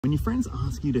When your friends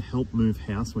ask you to help move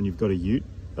house when you've got a ute,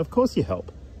 of course you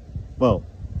help. Well,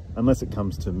 unless it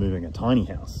comes to moving a tiny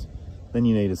house, then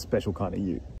you need a special kind of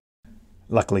ute.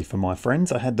 Luckily for my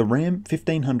friends, I had the Ram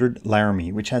 1500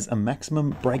 Laramie, which has a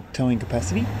maximum brake towing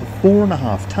capacity of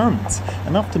 4.5 tonnes,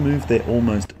 enough to move their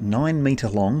almost 9 metre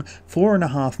long,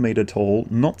 4.5 metre tall,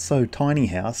 not so tiny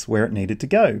house where it needed to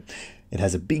go. It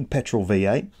has a big petrol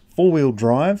V8, 4-wheel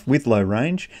drive with low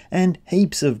range, and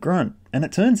heaps of grunt. And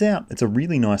it turns out it's a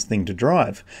really nice thing to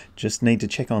drive. Just need to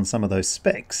check on some of those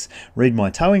specs. Read my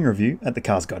towing review at the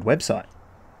Cars Guide website.